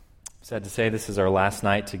Sad to say, this is our last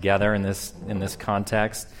night together in this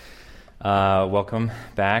context. Welcome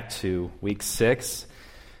back to week 6.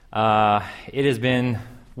 It has been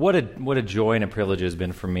what a joy and a privilege it has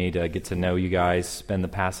been for me to get to know you guys, spend the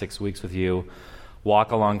past 6 weeks with you,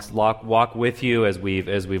 walk with you as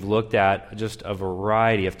we've looked at just a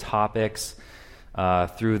variety of topics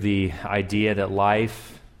through the idea that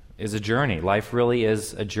life is a journey. Life really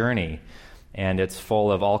is a journey. And it's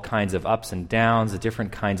full of all kinds of ups and downs,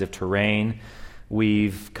 different kinds of terrain.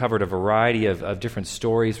 We've covered a variety of different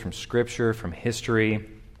stories from Scripture, from history,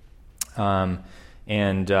 and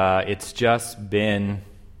it's just been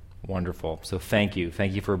wonderful. So thank you.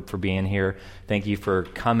 Thank you for being here. Thank you for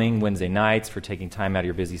coming Wednesday nights, for taking time out of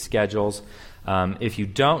your busy schedules. If you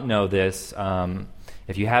don't know this,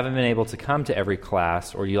 if you haven't been able to come to every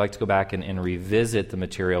class, or you like to go back and revisit the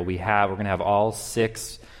material we're going to have all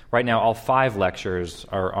 6. Right now, all 5 lectures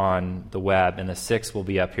are on the web, and the 6th will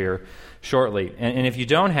be up here shortly. And if you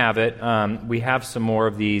don't have it, we have some more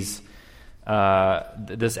of these,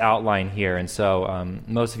 this outline here. And so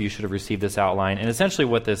most of you should have received this outline. And essentially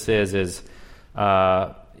what this is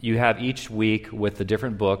you have each week with the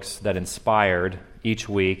different books that inspired each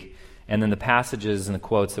week, and then the passages and the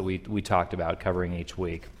quotes that we talked about covering each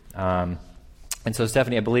week. And so,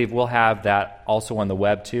 Stephanie, I believe we'll have that also on the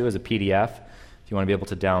web, too, as a PDF. You want to be able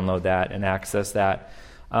to download that and access that.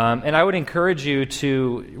 And I would encourage you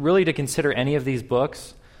to consider any of these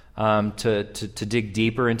books, to dig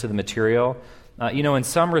deeper into the material. In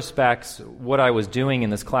some respects, what I was doing in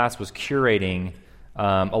this class was curating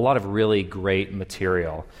a lot of really great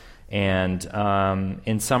material. And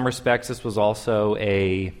in some respects, this was also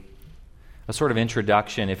a sort of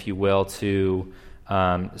introduction, if you will, to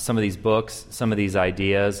some of these books, some of these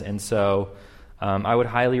ideas. And so I would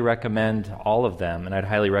highly recommend all of them, and I'd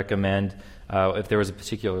highly recommend if there was a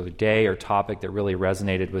particular day or topic that really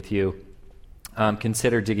resonated with you,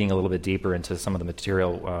 consider digging a little bit deeper into some of the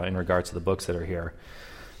material in regards to the books that are here.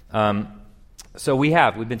 So we've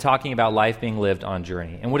been talking about life being lived on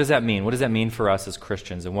journey. And what does that mean? What does that mean for us as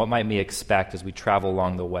Christians, and what might we expect as we travel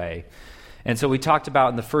along the way? And so we talked about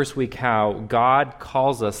in the first week how God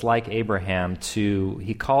calls us, like Abraham,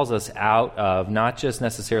 he calls us out of, not just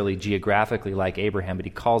necessarily geographically like Abraham, but he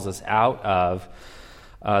calls us out of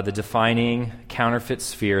the defining counterfeit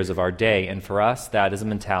spheres of our day. And for us, that is a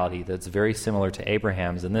mentality that's very similar to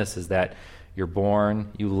Abraham's, and this is that you're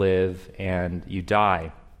born, you live, and you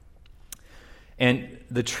die. And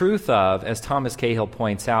the truth of, as Thomas Cahill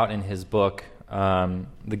points out in his book,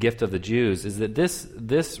 The Gift of the Jews, is that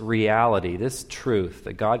this reality, this truth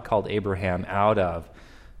that God called Abraham out of,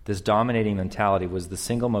 this dominating mentality, was the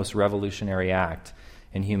single most revolutionary act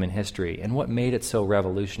in human history. And what made it so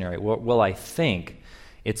revolutionary? Well, I think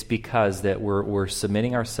it's because that we're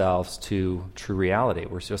submitting ourselves to true reality.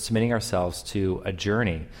 We're submitting ourselves to a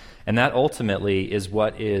journey. And that ultimately is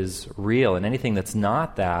what is real. And anything that's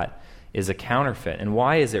not that is a counterfeit. And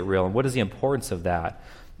why is it real? And what is the importance of that?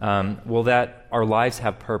 That our lives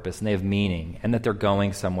have purpose and they have meaning, and that they're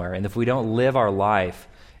going somewhere. And if we don't live our life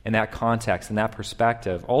in that context, in that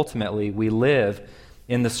perspective, ultimately we live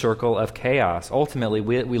in the circle of chaos. Ultimately,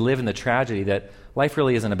 we live in the tragedy that life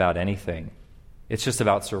really isn't about anything. It's just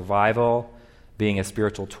about survival, being a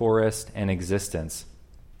spiritual tourist, and existence.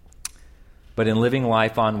 But in living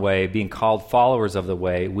life on way, being called followers of the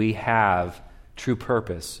way, we have true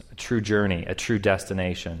purpose, a true journey, a true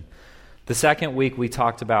destination. The second week, we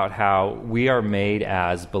talked about how we are made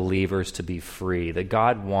as believers to be free, that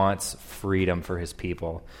God wants freedom for his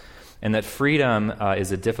people, and that freedom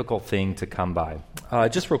is a difficult thing to come by.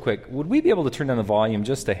 Just real quick, would we be able to turn down the volume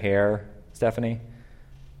just a hair, Stephanie?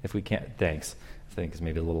 If we can't, thanks. I think it's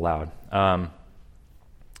maybe a little loud.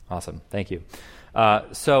 Awesome, thank you.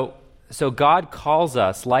 So God calls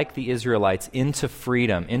us, like the Israelites, into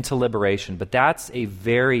freedom, into liberation, but that's a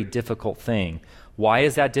very difficult thing. Why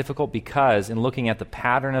is that difficult? Because in looking at the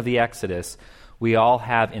pattern of the Exodus, we all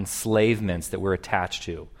have enslavements that we're attached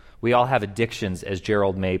to. We all have addictions, as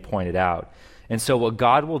Gerald May pointed out. And so what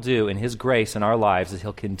God will do in his grace in our lives is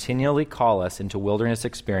he'll continually call us into wilderness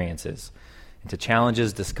experiences, into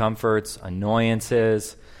challenges, discomforts,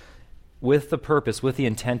 annoyances, with the purpose, with the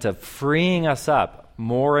intent of freeing us up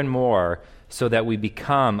more and more so that we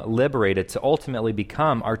become liberated to ultimately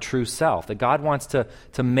become our true self, that God wants to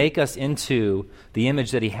make us into the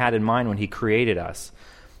image that he had in mind when he created us.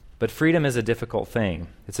 But freedom is a difficult thing.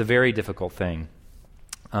 It's a very difficult thing.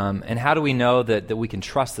 And how do we know that we can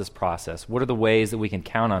trust this process? What are the ways that we can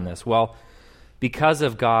count on this? Well, because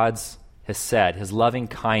of God's hesed, his loving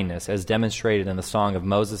kindness, as demonstrated in the song of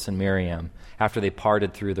Moses and Miriam after they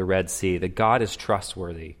parted through the Red Sea, that God is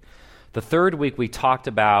trustworthy. The third week we talked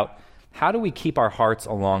about how do we keep our hearts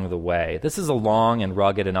along the way? This is a long and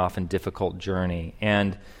rugged and often difficult journey,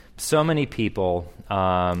 and so many people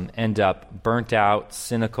end up burnt out,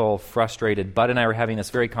 cynical, frustrated. Bud and I were having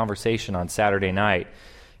this very conversation on Saturday night,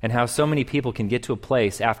 and how so many people can get to a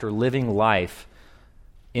place after living life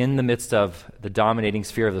in the midst of the dominating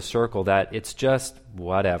sphere of the circle that it's just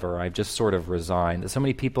whatever, I've just sort of resigned. So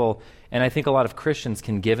many people, and I think a lot of Christians,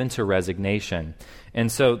 can give into resignation. And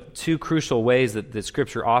so two crucial ways that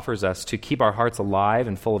Scripture offers us to keep our hearts alive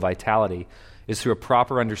and full of vitality is through a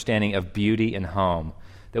proper understanding of beauty and home,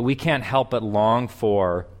 that we can't help but long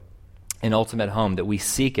for an ultimate home, that we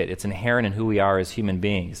seek it. It's inherent in who we are as human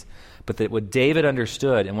beings. But that what David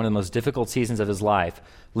understood in one of the most difficult seasons of his life,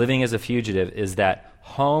 living as a fugitive, is that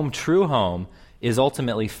home, true home, is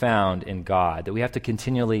ultimately found in God, that we have to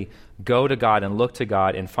continually go to God and look to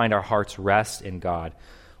God and find our heart's rest in God.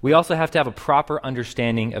 We also have to have a proper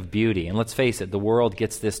understanding of beauty. And let's face it, the world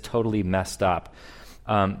gets this totally messed up.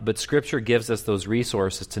 But Scripture gives us those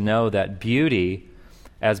resources to know that beauty,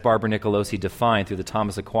 as Barbara Nicolosi defined through the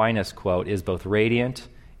Thomas Aquinas quote, is both radiant,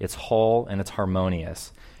 it's whole, and it's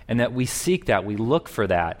harmonious. And that we seek that, we look for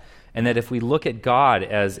that, and that if we look at God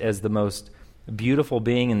as the most beautiful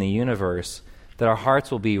being in the universe, that our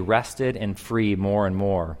hearts will be rested and free more and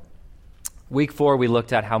more. Week 4, we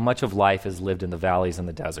looked at how much of life is lived in the valleys and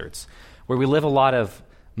the deserts, where we live a lot of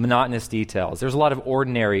monotonous details. There's a lot of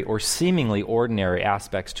ordinary or seemingly ordinary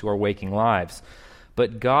aspects to our waking lives.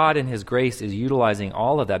 But God in His grace is utilizing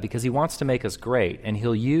all of that because He wants to make us great, and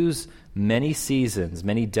He'll use many seasons,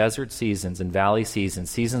 many desert seasons and valley seasons,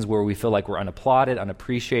 seasons where we feel like we're unapplauded,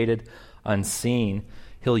 unappreciated, unseen.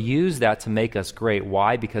 He'll use that to make us great.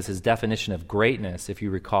 Why? Because His definition of greatness, if you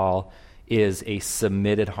recall, is a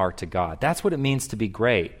submitted heart to God. That's what it means to be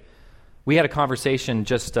great. We had a conversation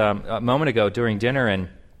just a moment ago during dinner, and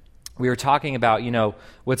we were talking about,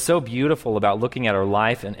 what's so beautiful about looking at our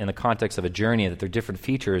life in the context of a journey, that there are different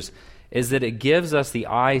features, is that it gives us the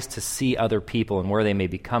eyes to see other people and where they may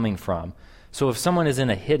be coming from. So if someone is in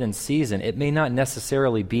a hidden season, it may not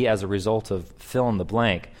necessarily be as a result of fill in the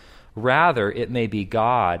blank. Rather, it may be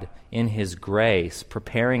God in His grace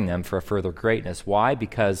preparing them for a further greatness. Why?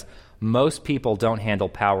 Because most people don't handle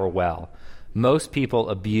power well. Most people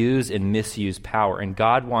abuse and misuse power, and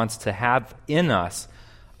God wants to have in us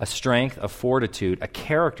a strength, a fortitude, a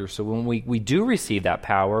character, so when we do receive that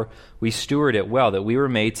power, we steward it well, that we were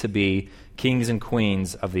made to be kings and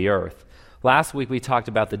queens of the earth. Last week we talked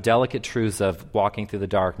about the delicate truths of walking through the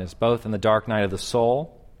darkness, both in the dark night of the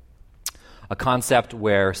soul, a concept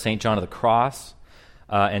where St. John of the Cross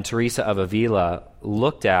and Teresa of Avila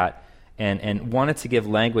looked at and wanted to give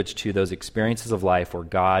language to those experiences of life where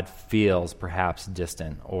God feels perhaps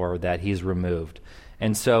distant or that He's removed.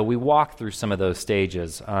 And so we walked through some of those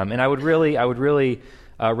stages. And I would really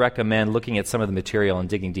recommend looking at some of the material and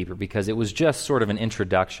digging deeper, because it was just sort of an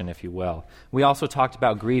introduction, if you will. We also talked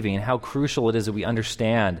about grieving and how crucial it is that we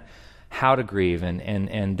understand how to grieve,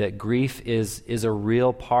 and that grief is a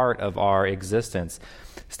real part of our existence.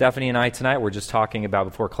 Stephanie and I tonight were just talking about,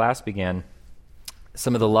 before class began,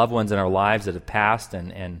 some of the loved ones in our lives that have passed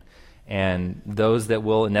and those that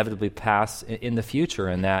will inevitably pass in the future,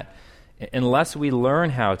 and that unless we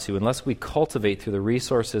learn how to, unless we cultivate through the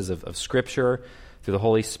resources of Scripture, through the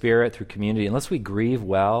Holy Spirit, through community, unless we grieve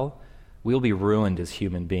well, we'll be ruined as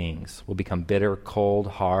human beings. We'll become bitter, cold,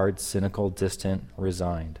 hard, cynical, distant,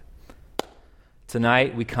 resigned.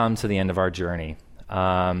 Tonight, we come to the end of our journey.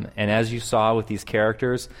 And as you saw with these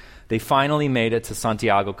characters, they finally made it to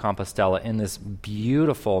Santiago Compostela in this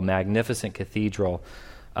beautiful, magnificent cathedral,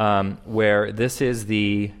 where this is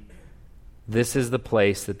the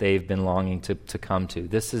place that they've been longing to come to.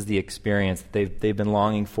 This is the experience that they've been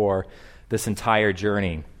longing for this entire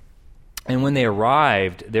journey. And when they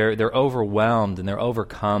arrived, they're overwhelmed and they're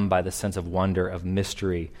overcome by the sense of wonder, of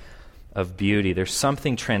mystery, of beauty. There's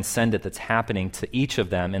something transcendent that's happening to each of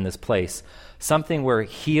them in this place, something where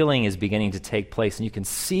healing is beginning to take place. And you can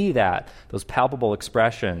see that, those palpable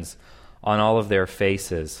expressions on all of their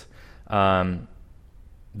faces.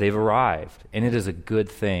 They've arrived, and it is a good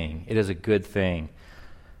thing. It is a good thing.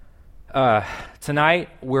 Tonight,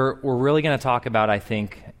 we're really going to talk about, I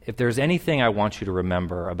think, if there's anything I want you to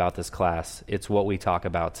remember about this class, it's what we talk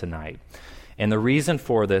about tonight. And the reason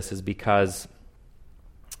for this is because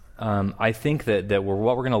I think that what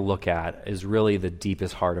we're going to look at is really the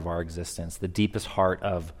deepest heart of our existence, the deepest heart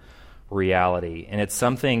of reality. And it's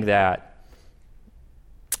something that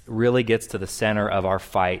really gets to the center of our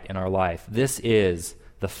fight in our life. This is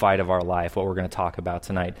the fight of our life, what we're going to talk about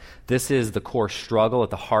tonight. This is the core struggle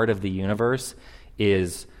at the heart of the universe,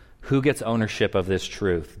 is who gets ownership of this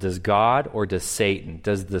truth? Does God or does Satan?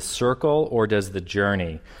 Does the circle or does the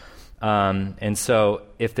journey? And so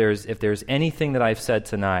if there's anything that I've said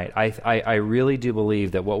tonight, I really do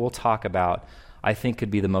believe that what we'll talk about, I think, could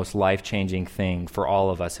be the most life-changing thing for all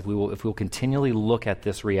of us if we'll continually look at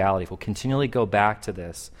this reality, if we'll continually go back to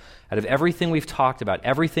this. Out of everything we've talked about,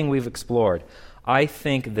 everything we've explored, I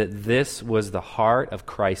think that this was the heart of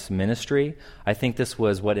Christ's ministry. I think this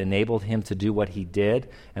was what enabled him to do what he did,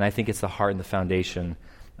 and I think it's the heart and the foundation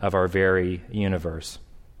of our very universe.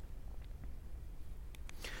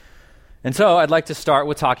 And so I'd like to start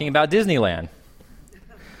with talking about Disneyland.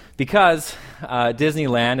 Because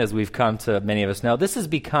Disneyland, as we've come to many of us know, this has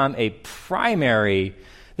become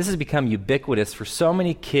ubiquitous for so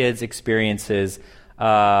many kids' experiences,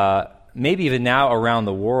 maybe even now around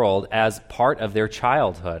the world, as part of their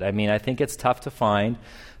childhood. I mean, I think it's tough to find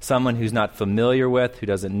someone who's not familiar with, who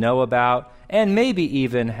doesn't know about, and maybe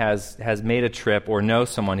even has made a trip or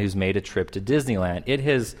knows someone who's made a trip to Disneyland. It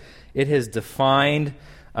has defined,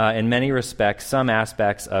 in many respects, some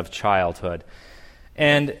aspects of childhood.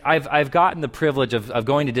 And I've gotten the privilege of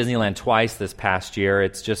going to Disneyland twice this past year.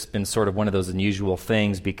 It's just been sort of one of those unusual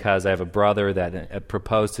things because I have a brother that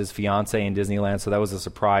proposed his fiancée in Disneyland, so that was a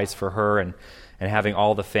surprise for her and having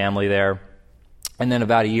all the family there. And then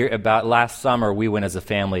about last summer, we went as a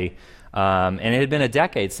family, and it had been a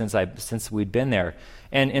decade since we'd been there.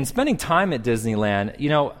 And spending time at Disneyland, you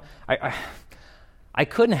know, I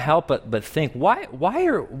couldn't help but think,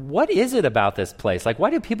 what is it about this place? Like, why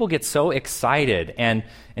do people get so excited? And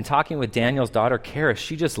talking with Daniel's daughter, Kara,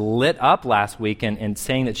 she just lit up last week and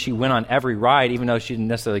saying that she went on every ride, even though she didn't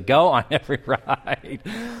necessarily go on every ride.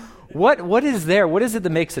 What is there? What is it that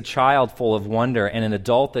makes a child full of wonder and an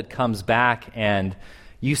adult that comes back and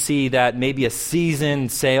you see that maybe a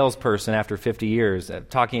seasoned salesperson after 50 years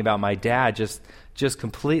talking about my dad just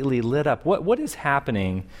completely lit up? What is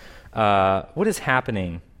happening? What is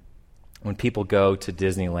happening when people go to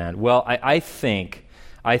Disneyland? Well, I think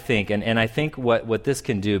what this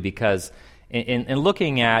can do, because in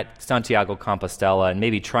looking at Santiago Compostela and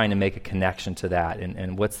maybe trying to make a connection to that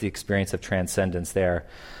and what's the experience of transcendence there,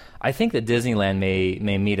 I think that Disneyland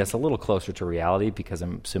may meet us a little closer to reality, because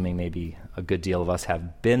I'm assuming maybe a good deal of us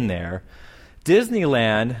have been there.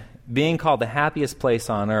 Disneyland, being called the happiest place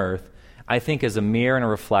on earth, I think is a mirror and a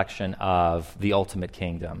reflection of the ultimate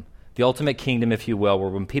kingdom. The ultimate kingdom, if you will, where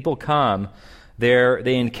when people come,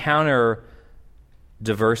 they encounter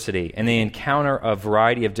diversity, and they encounter a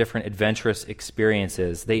variety of different adventurous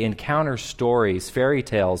experiences. They encounter stories, fairy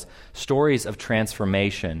tales, stories of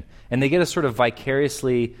transformation, and they get to sort of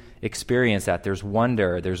vicariously experience that. There's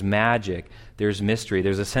wonder, there's magic, there's mystery,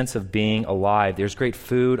 there's a sense of being alive, there's great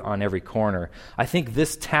food on every corner. I think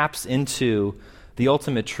this taps into the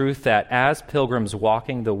ultimate truth that as pilgrims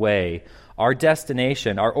walking the way, our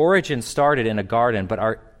destination, our origin started in a garden, but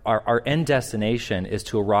our end destination is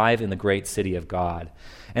to arrive in the great city of God.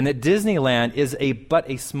 And that Disneyland is but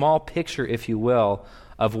a small picture, if you will,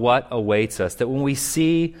 of what awaits us. That when we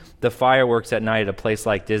see the fireworks at night at a place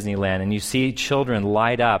like Disneyland, and you see children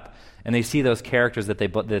light up, and they see those characters that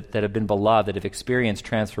have been beloved, that have experienced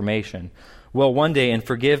transformation, well, one day, and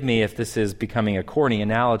forgive me if this is becoming a corny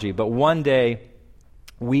analogy, but one day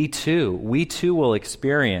we too will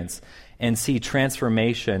experience and see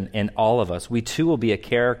transformation in all of us. We too will be a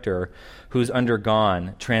character who's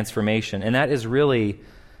undergone transformation. And that is really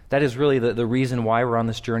the reason why we're on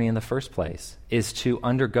this journey in the first place, is to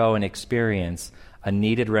undergo and experience a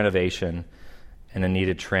needed renovation and a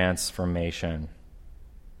needed transformation.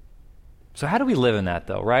 So how do we live in that,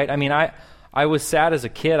 though, right? I mean, I was sad as a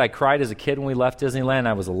kid. I cried as a kid when we left Disneyland.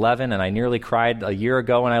 I was 11, and I nearly cried a year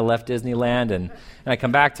ago when I left Disneyland. And I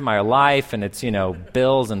come back to my life, and it's,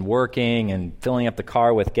 bills and working and filling up the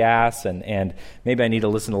car with gas, and maybe I need to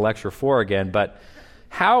listen to Lecture 4 again. But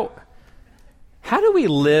how do we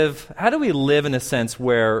live? How do we live in a sense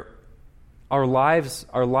where our lives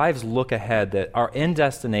look ahead, that our end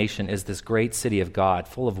destination is this great city of God,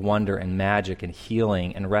 full of wonder and magic and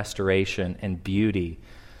healing and restoration and beauty,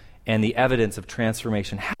 and the evidence of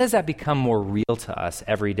transformation? How does that become more real to us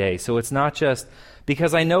every day? So it's not just,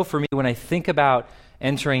 because I know for me, when I think about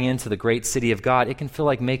entering into the great city of God, it can feel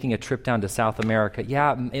like making a trip down to South America.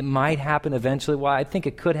 Yeah, it might happen eventually. Well, I think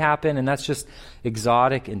it could happen, and that's just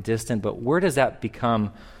exotic and distant. But where does that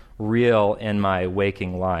become real in my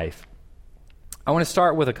waking life? I want to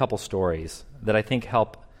start with a couple stories that I think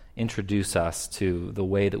help introduce us to the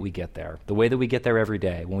way that we get there, the way that we get there every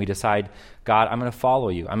day when we decide, God, I'm going to follow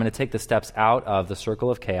you. I'm going to take the steps out of the circle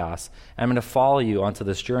of chaos, and I'm going to follow you onto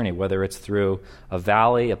this journey, whether it's through a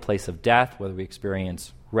valley, a place of death, whether we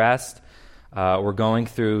experience rest, were going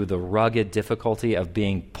through the rugged difficulty of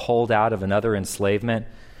being pulled out of another enslavement.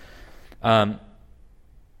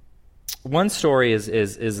 One story is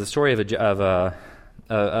the story of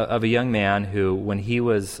a young man who, when he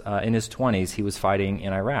was in his 20s, he was fighting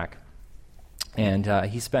in Iraq. And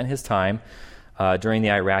he spent his time during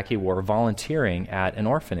the Iraqi war volunteering at an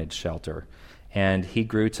orphanage shelter. And he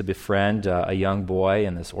grew to befriend a young boy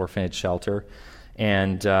in this orphanage shelter.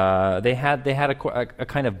 And they had a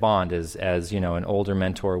kind of bond, as you know, an older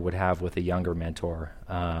mentor would have with a younger mentor,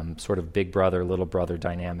 sort of big brother, little brother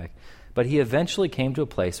dynamic. But he eventually came to a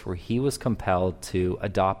place where he was compelled to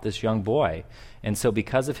adopt this young boy. And so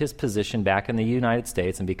because of his position back in the United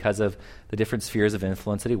States and because of the different spheres of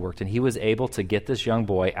influence that he worked in, he was able to get this young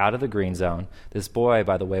boy out of the green zone. This boy,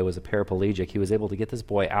 by the way, was a paraplegic. He was able to get this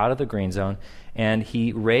boy out of the green zone, and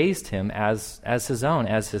he raised him as his own,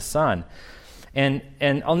 as his son. And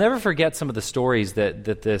I'll never forget some of the stories that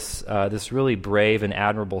this really brave and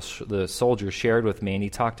admirable the soldier shared with me. And he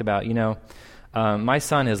talked about, my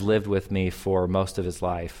son has lived with me for most of his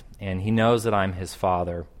life, and he knows that I'm his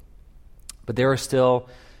father. But there are still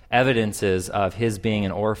evidences of his being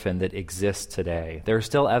an orphan that exist today. There are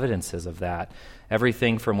still evidences of that.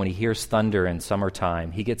 Everything from when he hears thunder in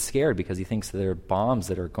summertime, he gets scared because he thinks that there are bombs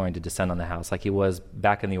that are going to descend on the house, like he was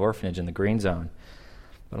back in the orphanage in the green zone.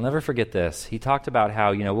 But I'll never forget this. He talked about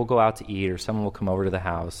how, we'll go out to eat or someone will come over to the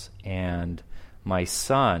house, and my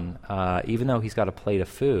son, even though he's got a plate of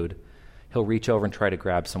food, he'll reach over and try to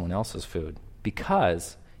grab someone else's food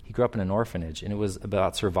because he grew up in an orphanage, and it was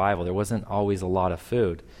about survival. There wasn't always a lot of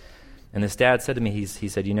food. And this dad said to me, he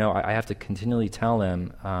said, I have to continually tell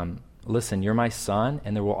him, listen, you're my son,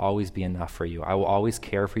 and there will always be enough for you. I will always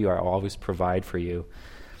care for you. I will always provide for you.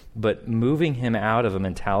 But moving him out of a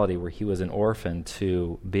mentality where he was an orphan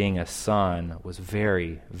to being a son was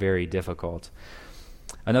very, very difficult.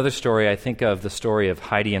 Another story, I think of the story of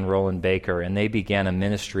Heidi and Roland Baker, and they began a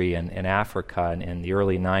ministry in Africa in the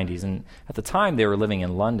early 90s. And at the time, they were living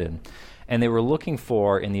in London. And they were looking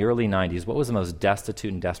for, in the early 90s, what was the most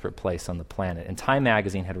destitute and desperate place on the planet. And Time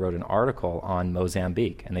magazine had wrote an article on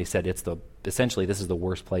Mozambique, and they said, essentially, this is the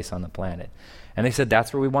worst place on the planet. And they said,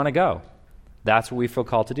 that's where we want to go. That's what we feel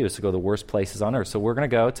called to do, is to go to the worst places on earth. So we're going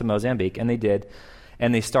to go to Mozambique, and they did.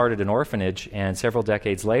 And they started an orphanage, and several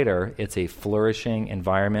decades later, it's a flourishing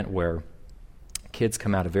environment where kids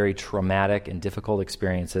come out of very traumatic and difficult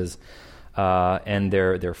experiences, and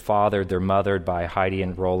they're fathered, they're mothered by Heidi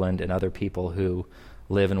and Roland and other people who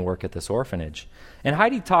live and work at this orphanage. And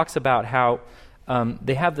Heidi talks about how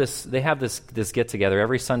they have this get together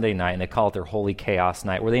every Sunday night, and they call it their Holy Chaos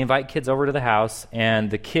Night, where they invite kids over to the house, and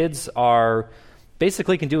the kids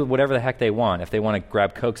basically can do whatever the heck they want. If they want to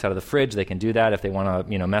grab Cokes out of the fridge, they can do that. If they want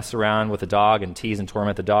to, mess around with the dog and tease and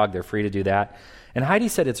torment the dog, they're free to do that. And Heidi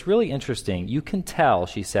said it's really interesting. You can tell,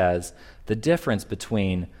 she says, the difference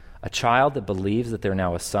between a child that believes that they're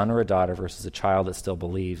now a son or a daughter versus a child that still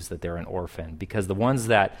believes that they're an orphan. Because the ones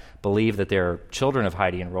that believe that they're children of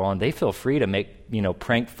Heidi and Roland, they feel free to make,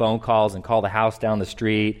 prank phone calls and call the house down the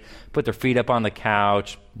street, put their feet up on the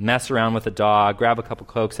couch, mess around with the dog, grab a couple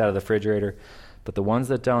Cokes out of the refrigerator. But the ones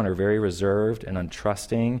that don't are very reserved and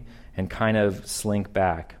untrusting and kind of slink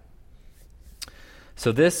back.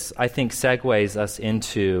 So this, I think, segues us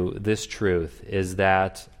into this truth, is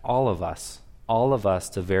that all of us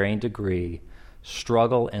to varying degree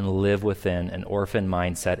struggle and live within an orphan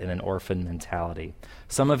mindset and an orphan mentality.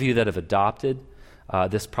 Some of you that have adopted,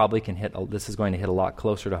 this is going to hit a lot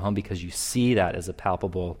closer to home because you see that as a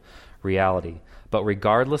palpable reality. But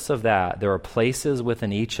regardless of that, there are places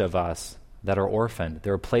within each of us that are orphaned.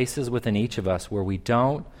 There are places within each of us where we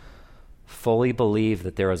don't fully believe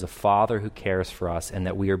that there is a Father who cares for us and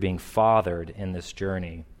that we are being fathered in this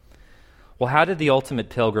journey. Well, how did the ultimate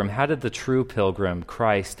pilgrim, how did the true pilgrim,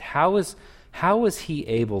 Christ, how was he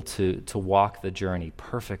able to walk the journey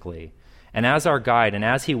perfectly? And as our guide, and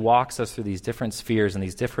as he walks us through these different spheres and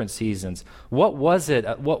these different seasons, what was it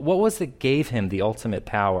that gave him the ultimate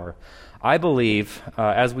power? I believe,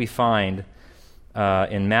 as we find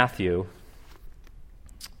in Matthew,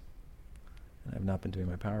 I've not been doing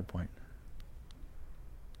my PowerPoint.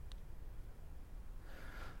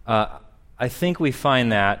 I think we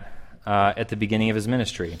find that at the beginning of his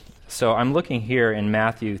ministry. So I'm looking here in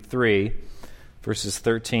Matthew 3, verses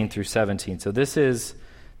 13 through 17. So this is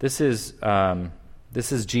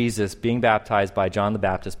Jesus being baptized by John the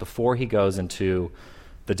Baptist before he goes into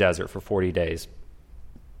the desert for 40 days,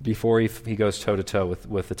 before he goes toe-to-toe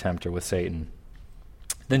with the tempter, with Satan.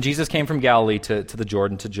 Then Jesus came from Galilee to the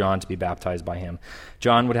Jordan to John to be baptized by him.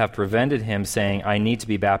 John would have prevented him, saying, I need to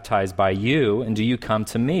be baptized by you, and do you come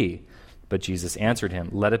to me? But Jesus answered him,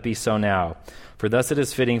 "Let it be so now, for thus it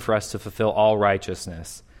is fitting for us to fulfill all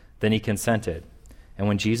righteousness." Then he consented. And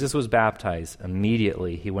when Jesus was baptized,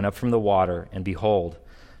 immediately he went up from the water, and behold,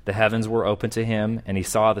 the heavens were opened to him, and he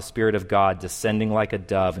saw the Spirit of God descending like a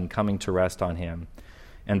dove and coming to rest on him.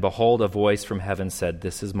 And behold, a voice from heaven said,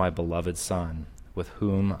 "This is my beloved Son, with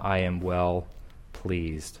whom I am well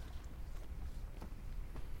pleased."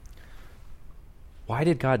 Why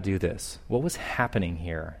did God do this? What was happening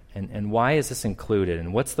here? And why is this included?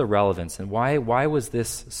 And what's the relevance? And why was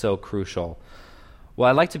this so crucial? Well,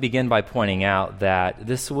 I'd like to begin by pointing out that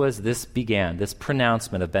this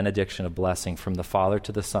pronouncement of benediction, of blessing from the Father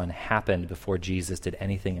to the Son happened before Jesus did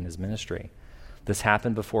anything in his ministry. This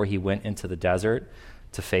happened before he went into the desert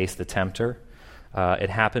to face the tempter. It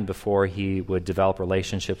happened before he would develop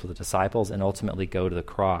relationships with the disciples and ultimately go to the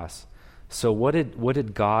cross. So what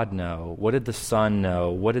did God know? What did the Son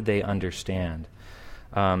know? What did they understand?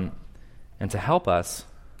 And to help us,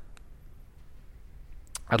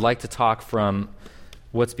 I'd like to talk from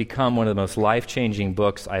what's become one of the most life-changing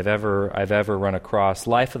books I've ever run across,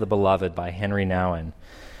 Life of the Beloved by Henry Nouwen.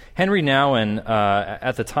 Henry Nouwen,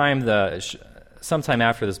 at the time, sometime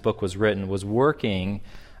after this book was written, was working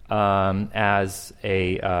as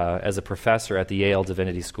a professor at the Yale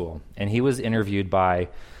Divinity School, and he was interviewed by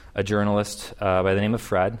a journalist by the name of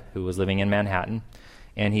Fred, who was living in Manhattan,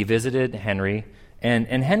 and he visited Henry. And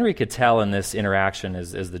Henry could tell in this interaction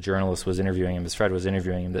as the journalist was interviewing him, as Fred was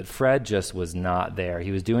interviewing him, that Fred just was not there.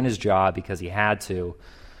 He was doing his job because he had to,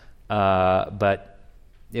 but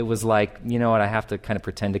it was like, you know what, I have to kind of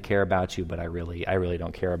pretend to care about you, but I really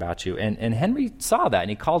don't care about you. And Henry saw that, and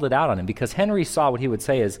he called it out on him, because Henry saw what he would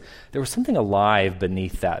say is there was something alive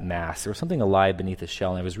beneath that mask. There was something alive beneath the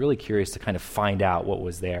shell, and I was really curious to kind of find out what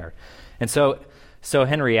was there. And so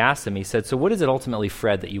Henry asked him, he said, "So what is it ultimately,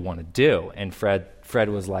 Fred, that you want to do?" And Fred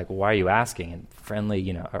was like, "Well, why are you asking?" And Henry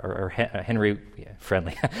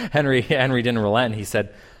didn't relent. He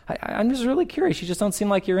said, I'm just really curious. You just don't seem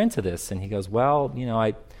like you're into this. And he goes, "Well,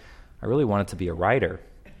 I really wanted to be a writer."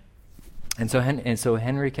 And so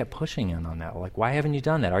Henry kept pushing him on that. Like, "Why haven't you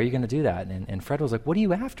done that? Are you going to do that?" And Fred was like, "What are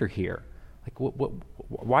you after here? Like,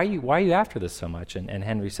 why are you after this so much?" And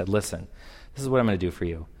Henry said, "Listen, this is what I'm going to do for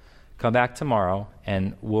you. Come back tomorrow,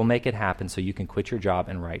 and we'll make it happen so you can quit your job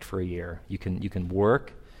and write for a year. You can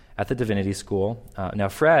work at the Divinity School." Now,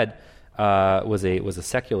 Fred was a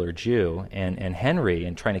secular Jew, and Henry,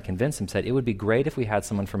 in trying to convince him, said it would be great if we had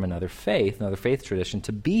someone from another faith tradition,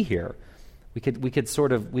 to be here. We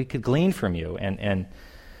could glean from you, and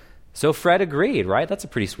so Fred agreed. Right, that's a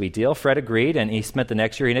pretty sweet deal. Fred agreed, and he spent the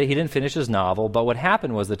next year. He didn't finish his novel, but what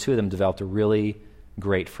happened was the two of them developed a really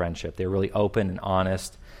great friendship. They were really open and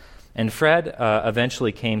honest. And Fred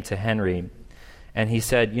eventually came to Henry, and he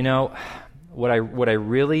said, what I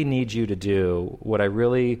really need you to do, what I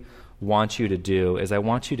really want you to do is I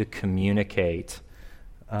want you to communicate.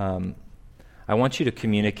 I want you to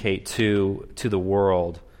communicate to the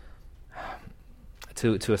world,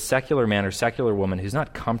 to a secular man or secular woman who's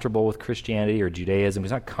not comfortable with Christianity or Judaism,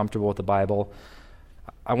 who's not comfortable with the Bible.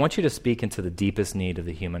 I want you to speak into the deepest need of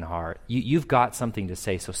the human heart. You've got something to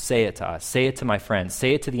say, so say it to us. Say it to my friends.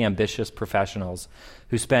 Say it to the ambitious professionals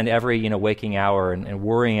who spend every waking hour and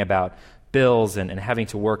worrying about bills and having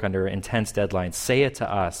to work under intense deadlines. Say it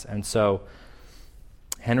to us. And so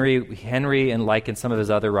Henry, and like in some of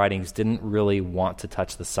his other writings, didn't really want to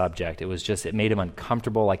touch the subject. It made him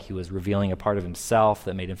uncomfortable, like he was revealing a part of himself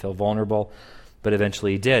that made him feel vulnerable. But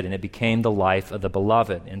eventually he did, and it became the life of the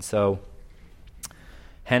beloved. And so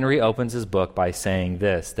Henry opens his book by saying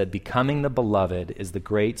this, that becoming the beloved is the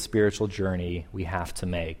great spiritual journey we have to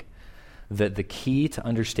make. That the key to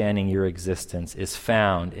understanding your existence is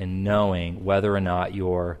found in knowing whether or not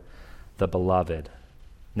you're the beloved.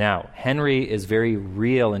 Now, Henry is very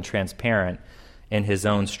real and transparent in his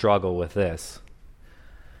own struggle with this.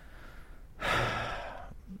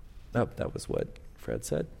 Oh, that was what Fred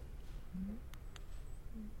said.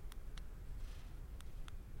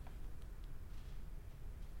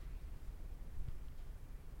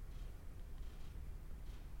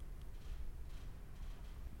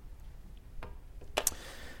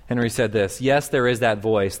 Henry said this, "Yes, there is that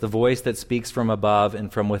voice, the voice that speaks from above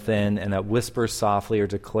and from within, and that whispers softly or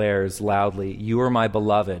declares loudly, 'You are my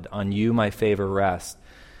beloved, on you my favor rests.'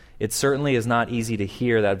 It certainly is not easy to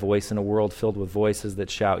hear that voice in a world filled with voices that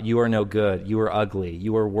shout, 'You are no good, you are ugly,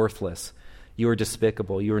 you are worthless, you are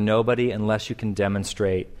despicable, you are nobody unless you can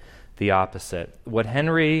demonstrate the opposite.'" What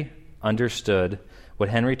Henry understood, what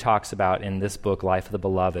Henry talks about in this book, Life of the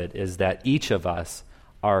Beloved, is that each of us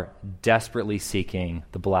are desperately seeking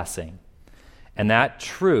the blessing. And that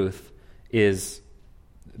truth is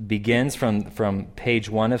begins from page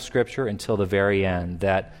 1 of Scripture until the very end,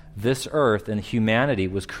 that this earth and humanity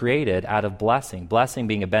was created out of blessing. Blessing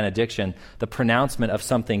being a benediction, the pronouncement of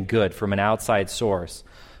something good from an outside source.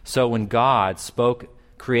 So when God spoke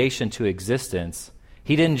creation to existence,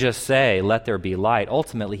 he didn't just say, let there be light.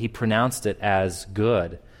 Ultimately, he pronounced it as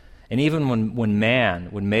good. And even when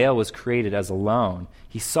male was created as alone,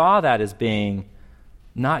 he saw that as being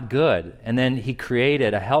not good. And then he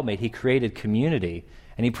created a helpmate. He created community.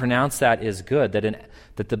 And he pronounced that as good,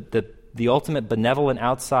 that the ultimate benevolent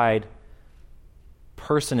outside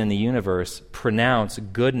person in the universe pronounced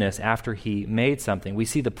goodness after he made something. We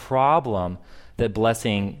see the problem that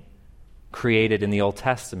blessing created in the Old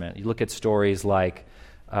Testament. You look at stories like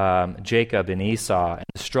Jacob and Esau, and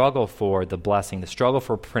the struggle for the blessing, the struggle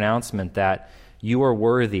for pronouncement that you are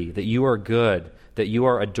worthy, that you are good, that you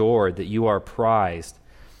are adored, that you are prized,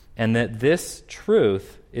 and that this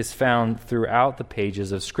truth is found throughout the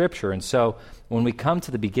pages of Scripture. And so when we come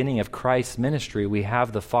to the beginning of Christ's ministry, we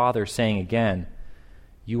have the Father saying again,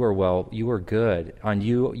 you are good, on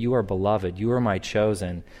you are beloved, you are my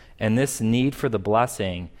chosen. And this need for the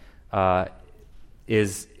blessing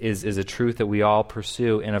is a truth that we all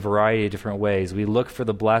pursue in a variety of different ways. We look for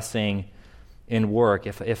the blessing in work.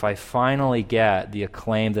 If I finally get the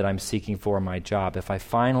acclaim that I'm seeking for in my job, if I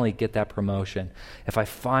finally get that promotion, if I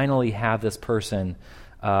finally have this person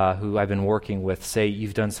who I've been working with say,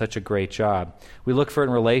 you've done such a great job. We look for it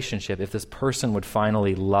in relationship. If this person would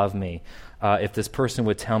finally love me, if this person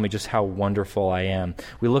would tell me just how wonderful I am.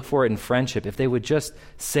 We look for it in friendship. If they would just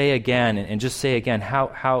say again and just say again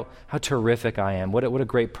how terrific I am, what a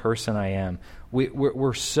great person I am.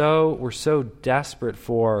 We're so desperate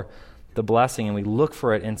for the blessing, and we look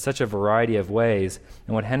for it in such a variety of ways.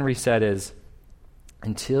 And what Henry said is,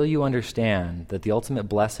 until you understand that the ultimate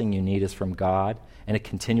blessing you need is from God and a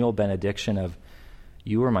continual benediction of,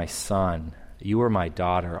 you are my son, you are my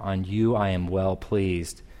daughter, on you I am well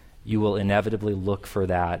pleased, you will inevitably look for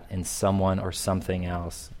that in someone or something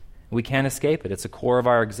else. We can't escape it. It's a core of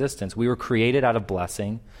our existence. We were created out of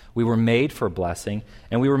blessing. We were made for blessing,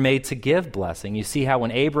 and we were made to give blessing. You see how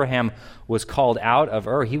when Abraham was called out of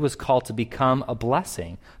Ur, he was called to become a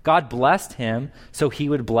blessing. God blessed him so he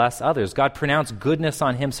would bless others. God pronounced goodness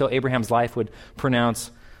on him so Abraham's life would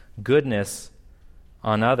pronounce goodness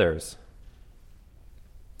on others.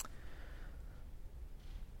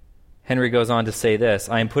 Henry goes on to say this,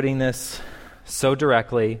 I am putting this so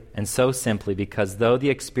directly and so simply because though the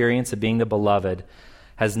experience of being the beloved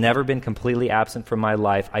has never been completely absent from my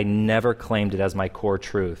life, I never claimed it as my core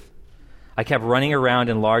truth. I kept running around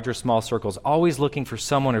in large or small circles, always looking for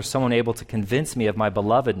someone or someone able to convince me of my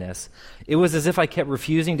belovedness. It was as if I kept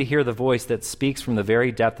refusing to hear the voice that speaks from the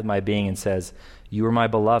very depth of my being and says, you are my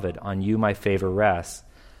beloved, on you my favor rests.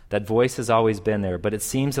 That voice has always been there, but it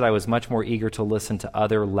seems that I was much more eager to listen to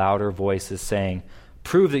other, louder voices saying,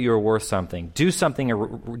 prove that you are worth something, do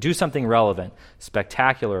something relevant,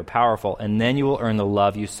 spectacular, powerful, and then you will earn the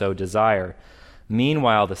love you so desire.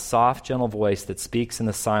 Meanwhile, the soft, gentle voice that speaks in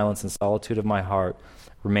the silence and solitude of my heart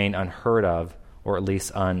remain unheard of, or at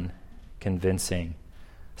least unconvincing.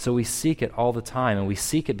 So we seek it all the time, and we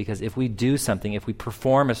seek it because if we do something, if we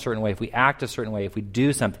perform a certain way, if we act a certain way, if we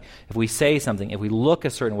do something, if we say something, if we look a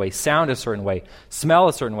certain way, sound a certain way, smell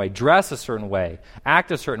a certain way, dress a certain way,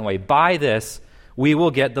 act a certain way, by this, we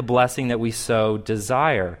will get the blessing that we so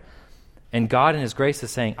desire. And God in his grace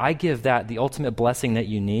is saying, I give that the ultimate blessing that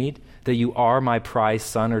you need, that you are my prized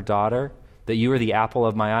son or daughter, that you are the apple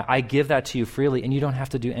of my eye. I give that to you freely, and you don't have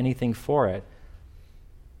to do anything for it.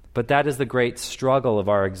 But that is the great struggle of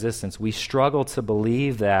our existence. We struggle to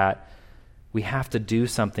believe that we have to do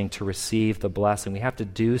something to receive the blessing. We have to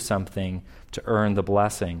do something to earn the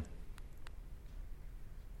blessing.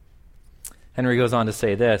 Henry goes on to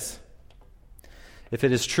say this, if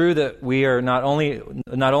it is true that we are not only are we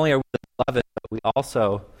the beloved, but we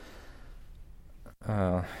also,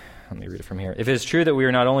 let me read it from here. If it is true that we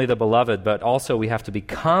are not only the beloved, but also we have to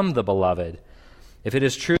become the beloved, if it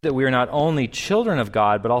is true that we are not only children of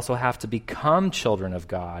God, but also have to become children of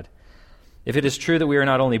God, if it is true that we are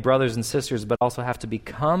not only brothers and sisters, but also have to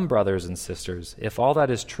become brothers and sisters, if all that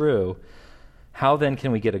is true, how then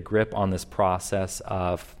can we get a grip on this process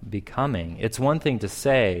of becoming? It's one thing to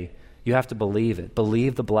say, you have to believe it.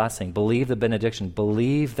 Believe the blessing. Believe the benediction.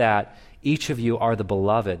 Believe that each of you are the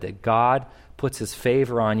beloved, that God puts his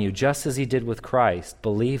favor on you just as he did with Christ.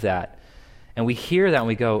 Believe that. And we hear that and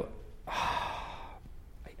we go, how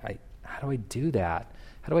do I do that?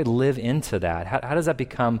 How do I live into that? How does that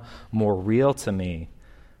become more real to me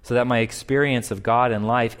so that my experience of God in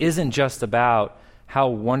life isn't just about how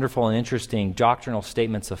wonderful and interesting doctrinal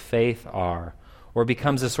statements of faith are or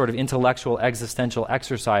becomes a sort of intellectual existential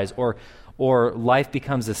exercise, or life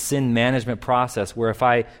becomes a sin management process where if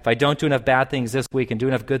I don't do enough bad things this week and do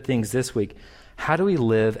enough good things this week, how do we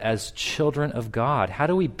live as children of God? How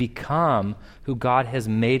do we become who God has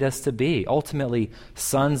made us to be? Ultimately,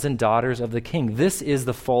 sons and daughters of the King. This is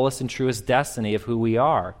the fullest and truest destiny of who we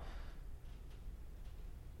are.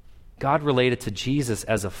 God related to Jesus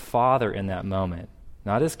as a father in that moment,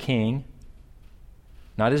 not as king,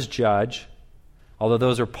 not as judge, although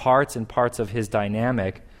those are parts and parts of his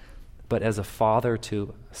dynamic, but as a father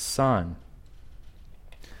to a son.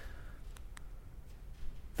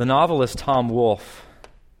 The novelist Tom Wolfe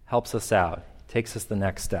helps us out, takes us the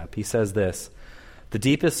next step. He says this: "The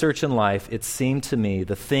deepest search in life, it seemed to me,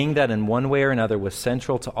 the thing that in one way or another was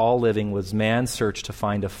central to all living was man's search to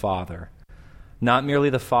find a father. Not merely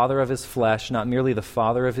the father of his flesh, not merely the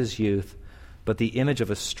father of his youth, but the image of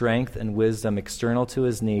a strength and wisdom external to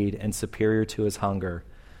his need and superior to his hunger,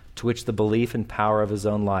 to which the belief and power of his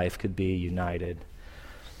own life could be united."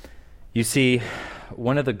 You see,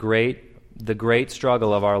 one of the great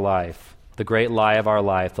struggle of our life, the great lie of our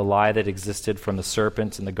life, the lie that existed from the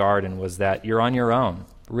serpent in the garden, was that you're on your own.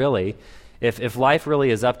 Really, if life really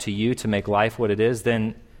is up to you to make life what it is,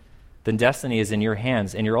 then destiny is in your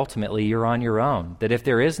hands, and you're on your own. That if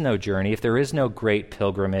there is no journey, if there is no great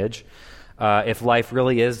pilgrimage, if life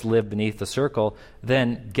really is lived beneath the circle,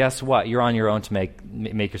 then guess what? You're on your own to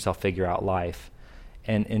make yourself figure out life.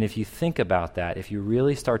 And if you think about that, if you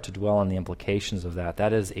really start to dwell on the implications of that,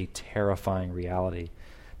 that is a terrifying reality.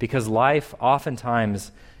 Because life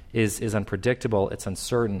oftentimes is unpredictable, it's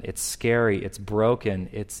uncertain, it's scary, it's broken,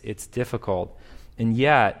 it's difficult. And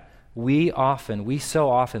yet, we so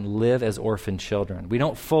often live as orphan children. We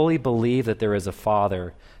don't fully believe that there is a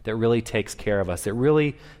father that really takes care of us, that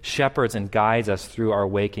really shepherds and guides us through our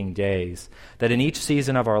waking days. That in each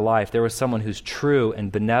season of our life, there was someone who's true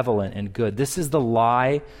and benevolent and good. This is the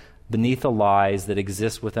lie beneath the lies that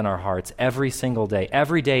exist within our hearts every single day.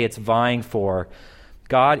 Every day it's vying for,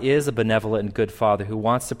 God is a benevolent and good father who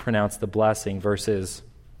wants to pronounce the blessing versus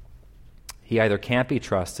he either can't be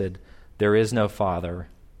trusted, there is no father,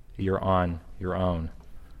 you're on your own.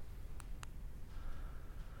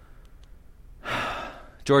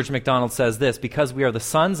 George MacDonald says this: "Because we are the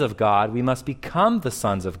sons of God, we must become the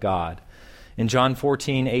sons of God." In John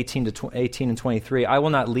 14, 18 and 23, "I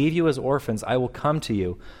will not leave you as orphans, I will come to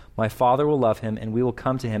you. My Father will love him, and we will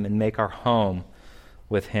come to him and make our home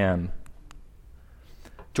with him."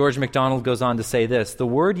 George MacDonald goes on to say this: "The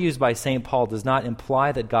word used by St. Paul does not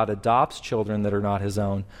imply that God adopts children that are not his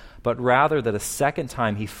own, but rather that a second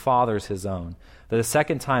time he fathers his own, that a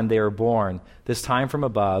second time they are born, this time from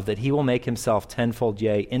above, that he will make himself tenfold,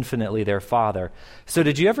 yea, infinitely their father." So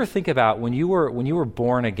did you ever think about when you were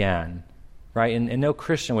born again, right? And no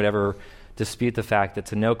Christian would ever dispute the fact that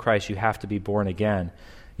to know Christ you have to be born again.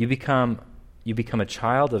 You become a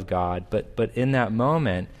child of God, but in that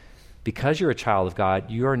moment, because you're a child of God,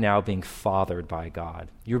 you are now being fathered by God.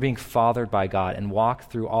 You're being fathered by God and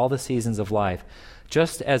walk through all the seasons of life,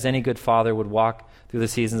 just as any good father would walk through the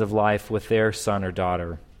seasons of life with their son or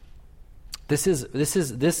daughter.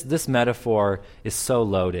 This metaphor is so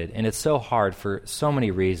loaded, and it's so hard for so many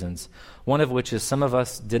reasons. One of which is some of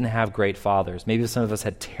us didn't have great fathers. Maybe some of us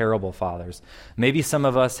had terrible fathers. Maybe some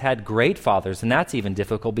of us had great fathers, and that's even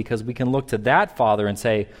difficult because we can look to that father and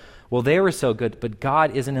say, well, they were so good, but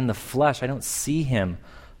God isn't in the flesh. I don't see him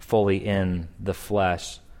fully in the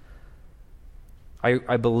flesh.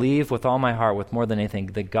 I believe with all my heart, with more than anything,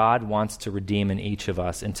 that God wants to redeem in each of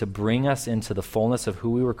us and to bring us into the fullness of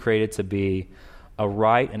who we were created to be, a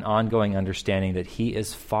right and ongoing understanding that he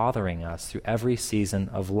is fathering us through every season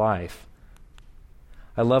of life.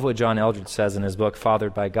 I love what John Eldredge says in his book,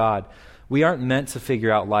 Fathered by God. We aren't meant to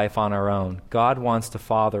figure out life on our own. God wants to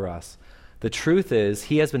father us. The truth is,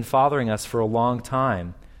 he has been fathering us for a long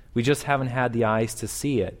time. We just haven't had the eyes to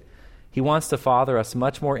see it. He wants to father us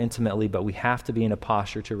much more intimately, but we have to be in a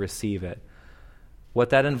posture to receive it. What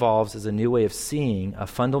that involves is a new way of seeing, a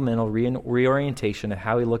fundamental reorientation of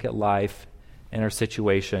how we look at life and our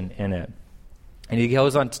situation in it. And he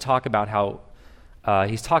goes on to talk about how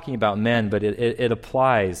he's talking about men, but it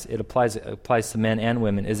applies to men and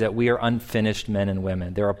women, is that we are unfinished men and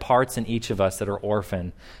women. There are parts in each of us that are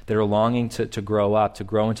orphan, that are longing to grow up, to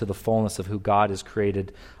grow into the fullness of who God has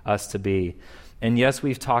created us to be. And yes,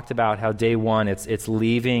 we've talked about how day one it's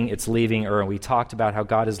leaving Ur. We talked about how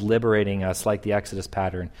God is liberating us like the Exodus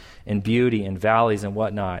pattern in beauty and valleys and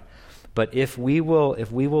whatnot. But if we will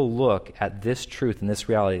look at this truth and this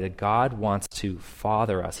reality that God wants to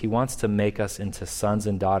father us, he wants to make us into sons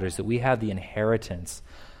and daughters, that we have the inheritance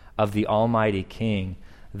of the Almighty King,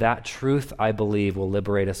 that truth, I believe, will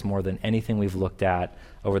liberate us more than anything we've looked at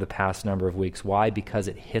over the past number of weeks. Why? Because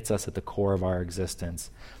it hits us at the core of our existence.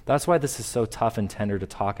 That's why this is so tough and tender to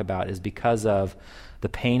talk about, is because of the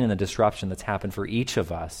pain and the disruption that's happened for each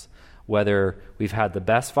of us, whether we've had the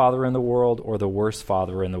best father in the world or the worst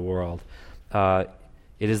father in the world.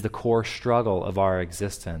 It is the core struggle of our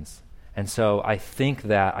existence. And so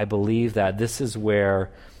I believe that this is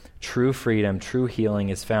where true freedom, true healing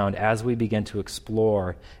is found as we begin to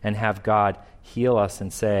explore and have God heal us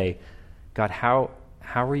and say, God, how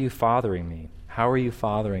are you fathering me? How are you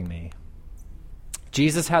fathering me?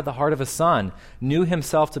 Jesus had the heart of a son, knew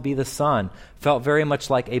himself to be the son, felt very much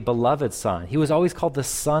like a beloved son. He was always called the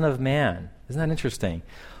Son of Man. Isn't that interesting?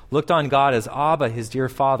 Looked on God as Abba, his dear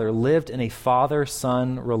father, lived in a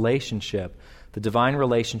father-son relationship. The divine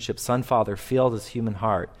relationship, son-father, filled his human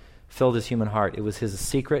heart. It was his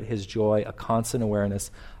secret, his joy, a constant awareness,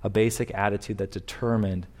 a basic attitude that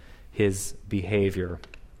determined his behavior.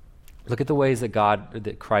 Look at the ways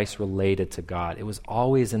that Christ related to God. It was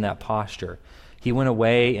always in that posture. He went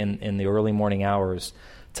away in the early morning hours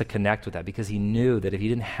to connect with that because he knew that if he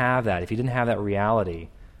didn't have that reality,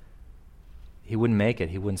 he wouldn't make it.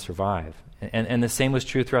 He wouldn't survive. And the same was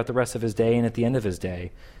true throughout the rest of his day and at the end of his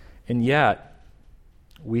day. And yet,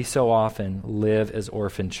 we so often live as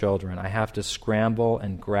orphan children. I have to scramble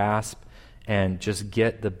and grasp and just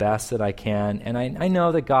get the best that I can. And I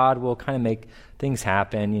know that God will kind of make things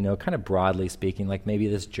happen, kind of broadly speaking, like maybe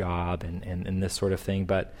this job and this sort of thing.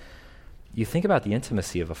 But you think about the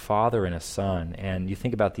intimacy of a father and a son, and you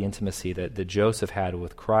think about the intimacy that Joseph had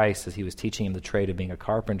with Christ as he was teaching him the trade of being a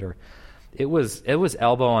carpenter. It was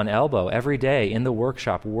elbow on elbow every day in the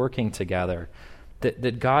workshop, working together.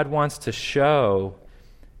 That God wants to show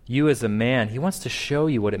you as a man. He wants to show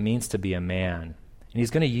you what it means to be a man. And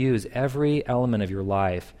he's going to use every element of your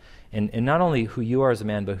life, and not only who you are as a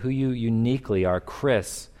man, but who you uniquely are,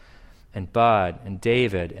 Chris and Bud and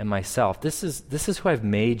David and myself. This is who I've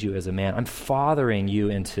made you as a man. I'm fathering you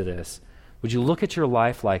into this. Would you look at your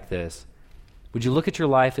life like this? Would you look at your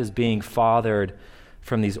life as being fathered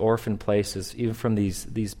from these orphan places, even from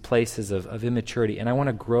these places of immaturity? And I want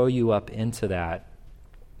to grow you up into that.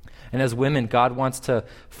 And as women, God wants to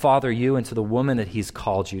father you into the woman that he's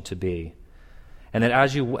called you to be. And that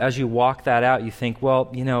as you walk that out, you think,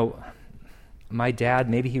 well, my dad,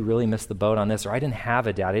 maybe he really missed the boat on this, or I didn't have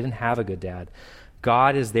a dad, I didn't have a good dad.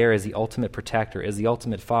 God is there as the ultimate protector, as the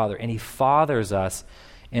ultimate father, and he fathers us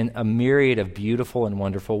in a myriad of beautiful and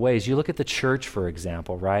wonderful ways. You look at the church, for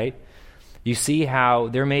example, right? You see how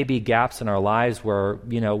there may be gaps in our lives where,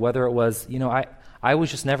 whether it was, I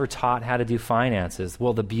was just never taught how to do finances.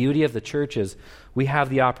 Well, the beauty of the church is we have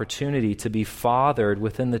the opportunity to be fathered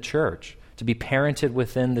within the church, to be parented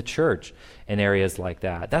within the church in areas like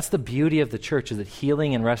that. That's the beauty of the church, is that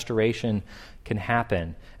healing and restoration can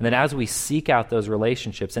happen. And that as we seek out those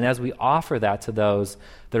relationships and as we offer that to those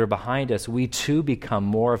that are behind us, we too become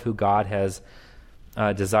more of who God has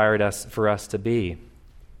desired for us to be.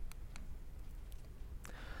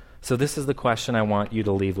 So this is the question I want you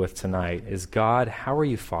to leave with tonight, is God, how are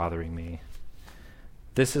you fathering me?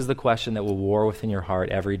 This is the question that will war within your heart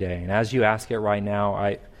every day. And as you ask it right now,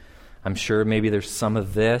 I'm sure maybe there's some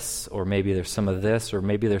of this, or maybe there's some of this, or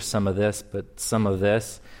maybe there's some of this, but some of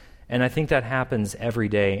this. And I think that happens every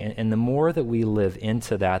day. And the more that we live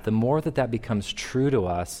into that, the more that becomes true to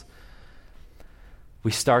us, we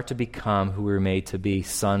start to become who we were made to be,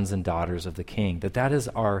 sons and daughters of the King. That is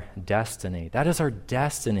our destiny. That is our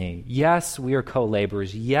destiny. Yes, we are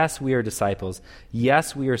co-laborers. Yes, we are disciples.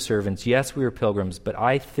 Yes, we are servants. Yes, we are pilgrims. But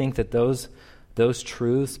I think that those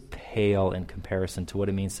truths pale in comparison to what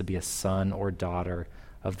it means to be a son or daughter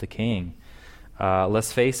of the King.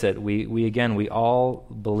 Let's face it, we all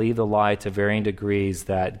believe the lie to varying degrees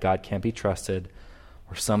that God can't be trusted,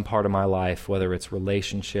 or some part of my life, whether it's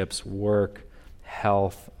relationships, work,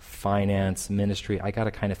 health, finance, ministry, I got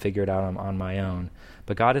to kind of figure it out on my own.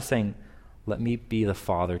 But God is saying, let me be the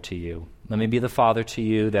father to you. Let me be the father to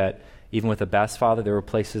you that even with the best father, there were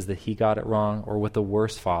places that he got it wrong, or with the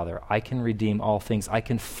worst father, I can redeem all things. I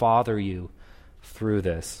can father you through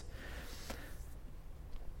this.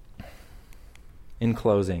 In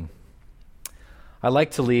closing, I'd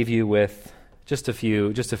like to leave you with just a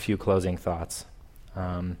few closing thoughts.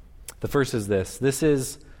 The first is this. This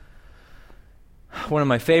is one of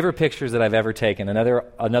my favorite pictures that I've ever taken,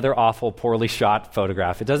 another awful, poorly shot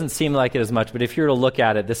photograph. It doesn't seem like it as much, but if you were to look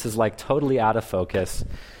at it, this is like totally out of focus.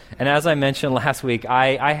 And as I mentioned last week,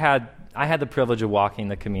 I had the privilege of walking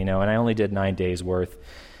the Camino, and I only did 9 days worth.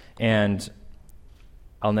 And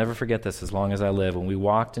I'll never forget this as long as I live. When we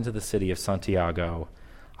walked into the city of Santiago,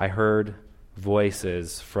 I heard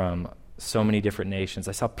voices from so many different nations.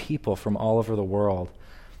 I saw people from all over the world.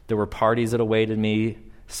 There were parties that awaited me,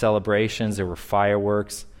 celebrations, there were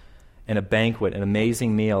fireworks, and a banquet, an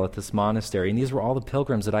amazing meal at this monastery. And these were all the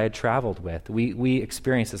pilgrims that I had traveled with. We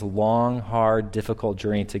experienced this long, hard, difficult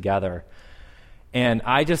journey together. And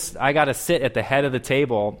I got to sit at the head of the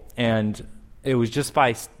table, and it was just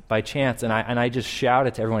by chance. And I just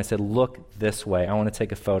shouted to everyone. I said, "Look this way. I want to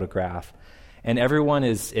take a photograph." And everyone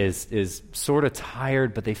is sort of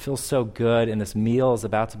tired, but they feel so good. And this meal is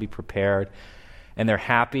about to be prepared, and they're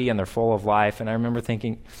happy and they're full of life. And I remember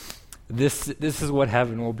thinking, This is what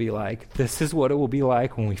heaven will be like. This is what it will be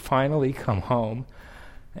like when we finally come home.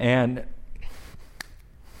 And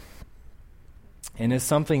it's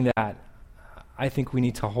something that I think we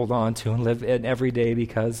need to hold on to and live in every day,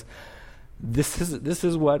 because this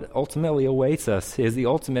is what ultimately awaits us, is the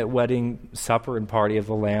ultimate wedding supper and party of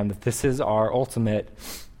the Lamb, that this is our ultimate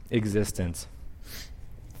existence.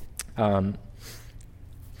 I'd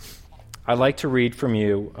like to read from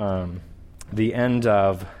you the end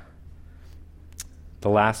of The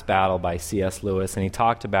Last Battle by C.S. Lewis, and he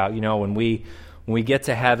talked about, when we get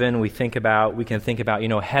to heaven, we can think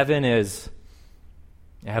about, heaven is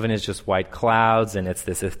just white clouds, and it's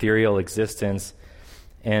this ethereal existence.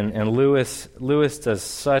 And Lewis does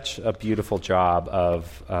such a beautiful job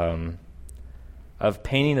of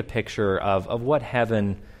painting the picture of what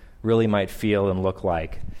heaven really might feel and look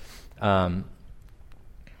like. I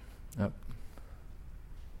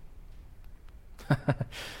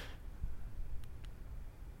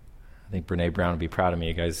think Brene Brown would be proud of me.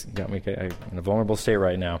 You guys got me in a vulnerable state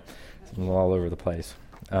right now. I'm all over the place.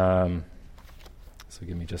 So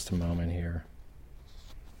give me just a moment here.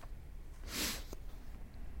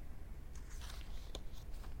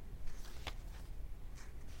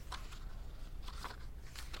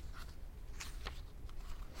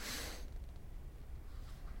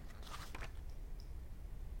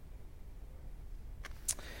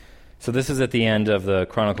 So this is at the end of the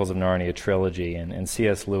Chronicles of Narnia trilogy, and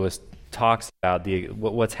C.S. Lewis talks about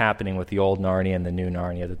what's happening with the old Narnia and the new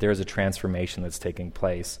Narnia, that there's a transformation that's taking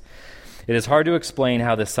place. It is hard to explain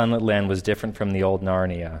how the sunlit land was different from the old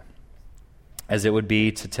Narnia, as it would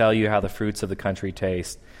be to tell you how the fruits of the country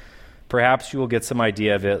taste. Perhaps you will get some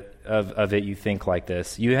idea of it. You think like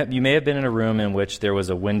this. You may have been in a room in which there was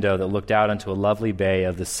a window that looked out onto a lovely bay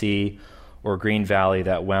of the sea or green valley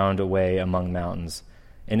that wound away among mountains.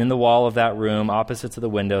 And in the wall of that room, opposite to the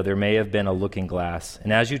window, there may have been a looking glass.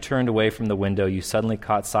 And as you turned away from the window, you suddenly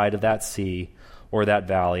caught sight of that sea or that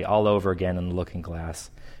valley all over again in the looking glass.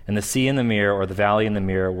 And the sea in the mirror or the valley in the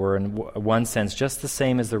mirror were in one sense just the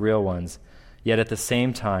same as the real ones, yet at the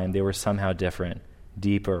same time they were somehow different,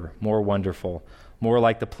 deeper, more wonderful, more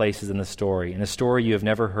like the places in the story, in a story you have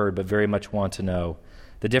never heard but very much want to know.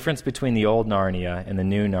 The difference between the old Narnia and the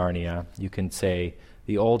new Narnia, you can say,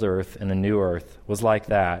 the old earth and the new earth, was like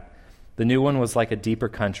that. The new one was like a deeper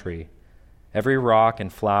country. Every rock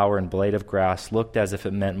and flower and blade of grass looked as if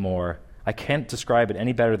it meant more. I can't describe it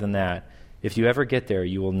any better than that. If you ever get there,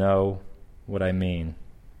 you will know what I mean.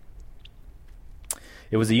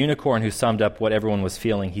 It was a unicorn who summed up what everyone was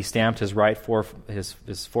feeling. He stamped his his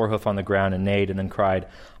forehoof on the ground and neighed and then cried,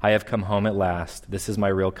 "I have come home at last. This is my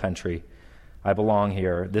real country. I belong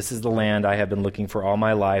here. This is the land I have been looking for all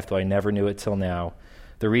my life, though I never knew it till now.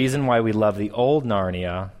 The reason why we love the old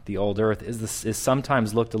Narnia, the old earth, is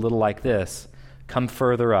sometimes looked a little like this. Come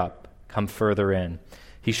further up, come further in."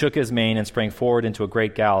 He shook his mane and sprang forward into a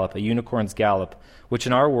great gallop, a unicorn's gallop, which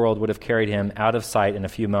in our world would have carried him out of sight in a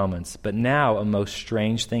few moments. But now a most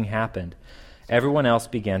strange thing happened. Everyone else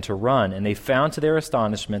began to run, and they found to their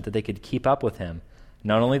astonishment that they could keep up with him.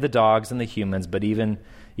 Not only the dogs and the humans, but even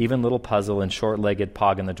little Puzzle and short-legged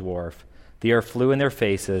Poggin the dwarf. The air flew in their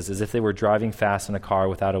faces as if they were driving fast in a car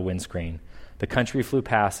without a windscreen. The country flew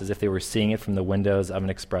past as if they were seeing it from the windows of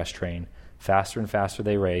an express train. Faster and faster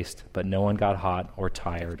they raced, but no one got hot or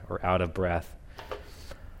tired or out of breath. I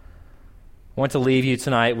want to leave you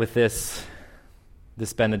tonight with this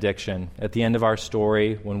benediction. At the end of our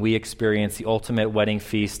story, when we experience the ultimate wedding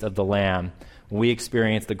feast of the Lamb, when we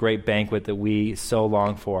experience the great banquet that we so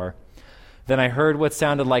long for, then I heard what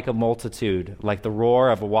sounded like a multitude, like the roar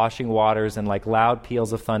of washing waters and like loud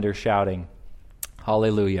peals of thunder shouting,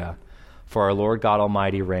 "Hallelujah, for our Lord God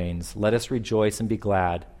Almighty reigns. Let us rejoice and be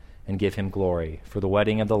glad and give him glory, for the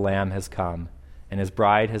wedding of the Lamb has come, and his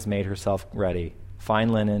bride has made herself ready. Fine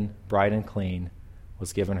linen, bright and clean,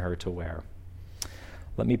 was given her to wear."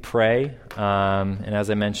 Let me pray, and as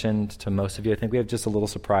I mentioned to most of you, I think we have just a little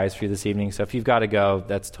surprise for you this evening, so if you've got to go,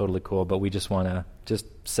 that's totally cool, but we just want to just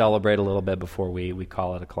celebrate a little bit before we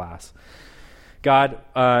call it a class. God,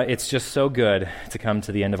 it's just so good to come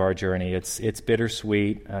to the end of our journey. It's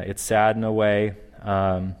bittersweet. It's sad in a way.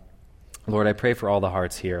 Lord, I pray for all the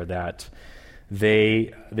hearts here that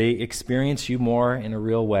they experience you more in a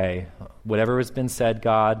real way. Whatever has been said,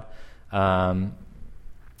 God,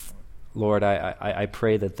 Lord, I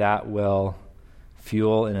pray that will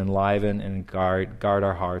fuel and enliven and guard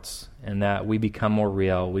our hearts, and that we become more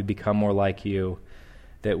real, we become more like you,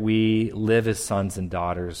 that we live as sons and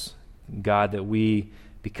daughters. God, that we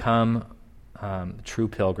become true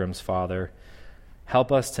pilgrims, Father.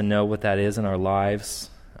 Help us to know what that is in our lives.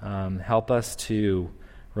 Help us to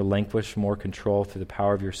relinquish more control through the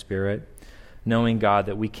power of your Spirit, knowing, God,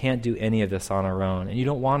 that we can't do any of this on our own. And you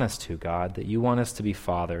don't want us to, God, that you want us to be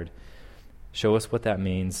fathered. Show us what that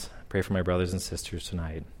means. I pray for my brothers and sisters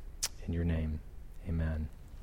tonight. In your name, amen.